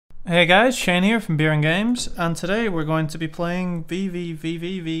Hey guys, Shane here from Beer and Games, and today we're going to be playing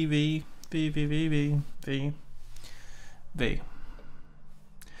VVVVVVVVVV.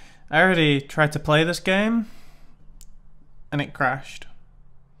 I already tried to play this game, and it crashed.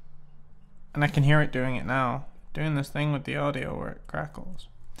 And I can hear it doing it now, doing this thing with the audio where it crackles.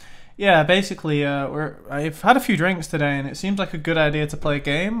 Yeah, basically, I've had a few drinks today, and it seems like a good idea to play a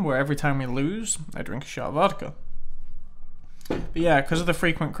game where every time we lose, I drink a shot of vodka. But yeah, because of the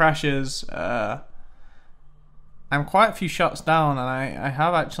frequent crashes, I'm quite a few shots down, and I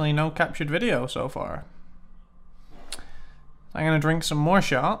have actually no captured video so far. I'm going to drink some more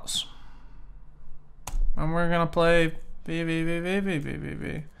shots, and we're going to play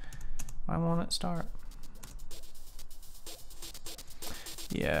VVVVVVV. Why won't it start?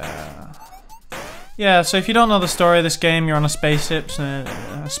 Yeah. Yeah, so if you don't know the story of this game, you're on a spaceship.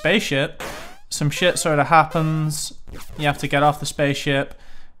 Some shit sort of happens. You have to get off the spaceship.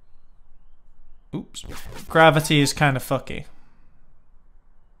 Oops. Gravity is kind of fucky.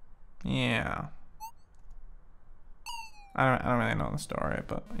 Yeah. I don't really know the story,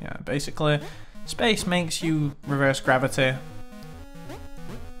 but yeah, basically, space makes you reverse gravity,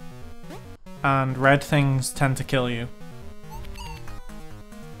 and red things tend to kill you.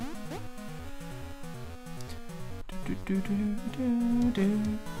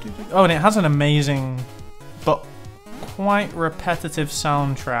 Oh, and it has an amazing but quite repetitive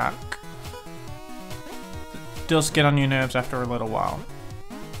soundtrack that does get on your nerves after a little while.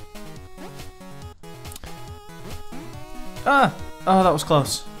 Ah! Oh, that was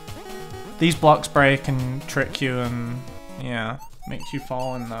close. These blocks break and trick you, and yeah, makes you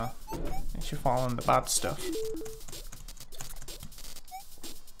fall in the bad stuff.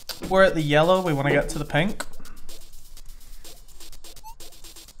 We're at the yellow, we want to get to the pink.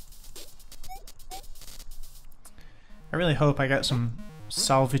 I really hope I get some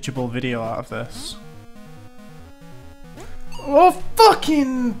salvageable video out of this. Oh,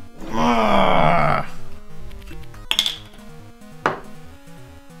 fucking!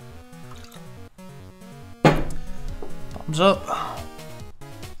 Thumbs up.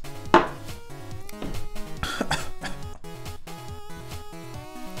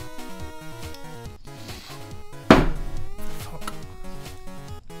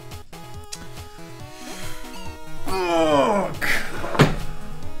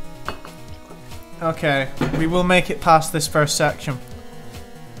 Okay, we will make it past this first section.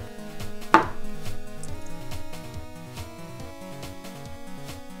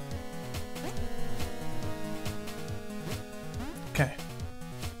 Okay.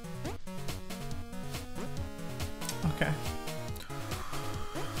 Okay.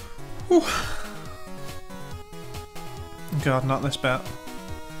 Whew. God, not this bit.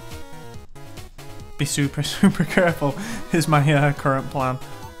 Be super careful is my current plan.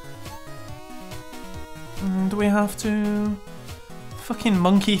 Do we have to... Fucking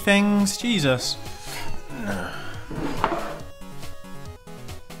monkey things? Jesus.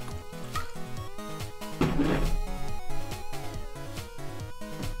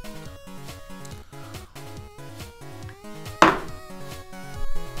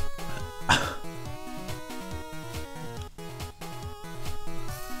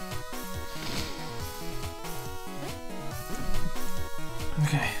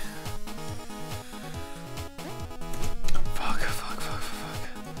 Okay.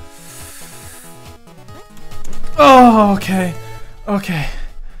 Oh, okay. Okay.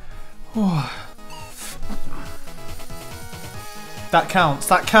 Oh. That counts.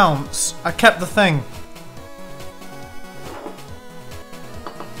 That counts. I kept the thing.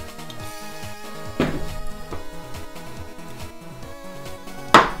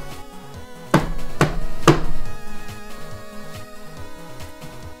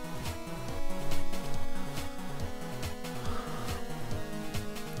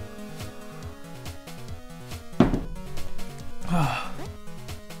 Oh,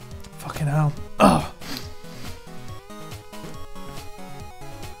 fucking hell. Oh.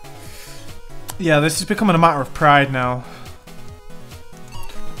 Yeah, this is becoming a matter of pride now.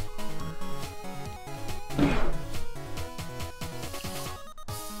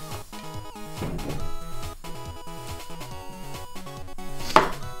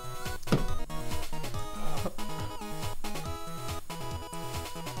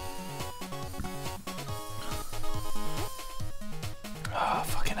 Oh,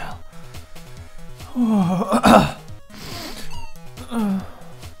 fucking hell. Oh.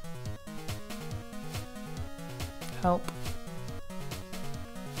 Help.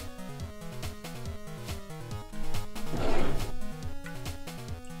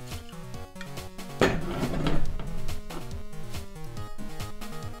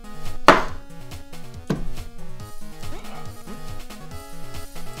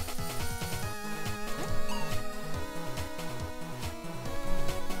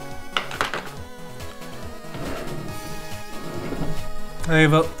 I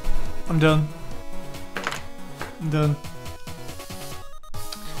gave up. I'm done. I'm done.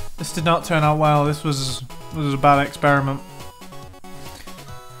 This did not turn out well. This was a bad experiment.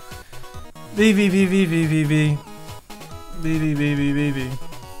 VVVVVV. VVVVVV.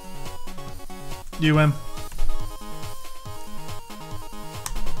 You win.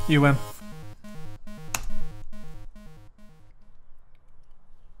 You win.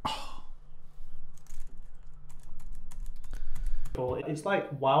 It's like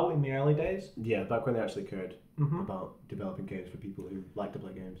WoW in the early days. Yeah, back when they actually cared about developing games for people who like to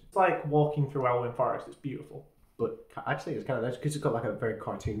play games. It's like walking through Elwyn Forest. It's beautiful. But actually, it's kind of nice because it's got like a very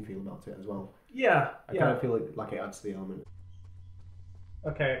cartoon feel about it as well. Yeah, I kind of feel like it adds to the element.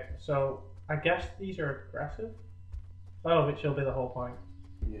 Okay, so I guess these are aggressive. Oh, which will be the whole point.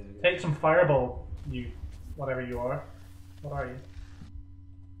 Yeah. Take some fireball, you, whatever you are. What are you?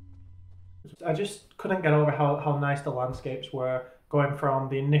 I just couldn't get over how nice the landscapes were, going from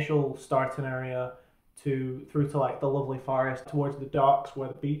the initial starting area through to like the lovely forest towards the docks where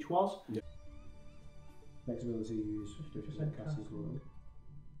the beach was. Yeah. Flexibility use 50% casting cooldown.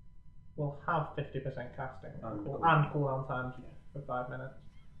 We'll have 50% casting and cooldown times for 5 minutes.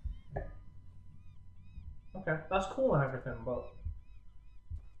 Okay, that's cool and everything, but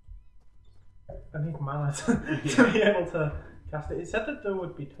I need mana to be able to cast it. It said that there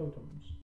would be totems.